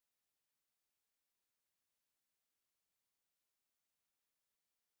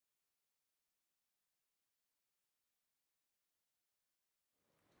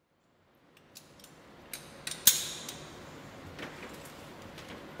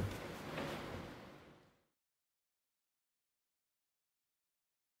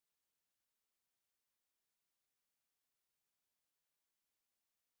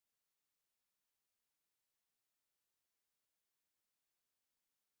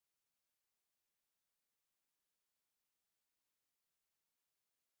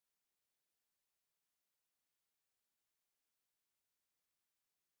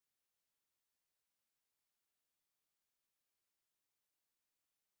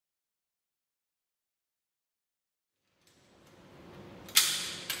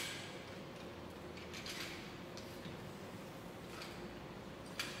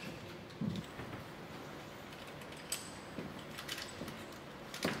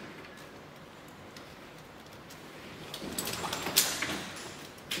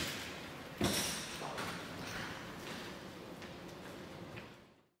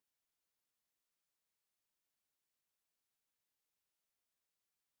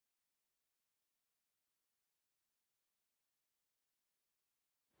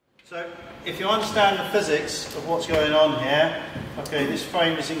So, if you understand the physics of what's going on here, okay, this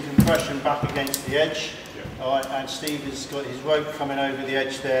frame is in compression back against the edge, alright, and Steve has got his rope coming over the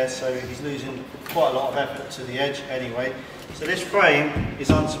edge there, so he's losing quite a lot of effort to the edge anyway. So this frame is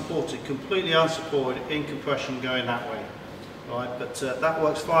unsupported, completely unsupported, in compression going that way. Alright, but that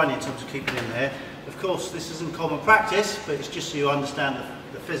works fine in terms of keeping him there. Of course, this isn't common practice, but it's just so you understand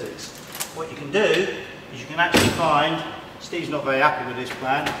the physics. What you can do is you can actually find, Steve's not very happy with this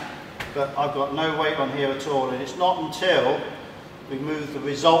plan, but I've got no weight on here at all, and it's not until we move the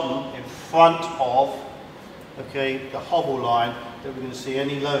resultant in front of, okay, the hobble line that we're going to see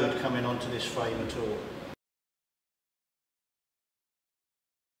any load coming onto this frame at all.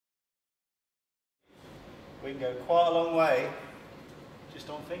 We can go quite a long way just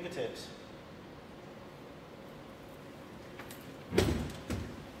on fingertips.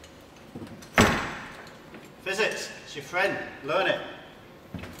 Physics, it's your friend, learn it.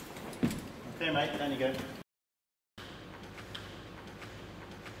 Okay mate, down you go.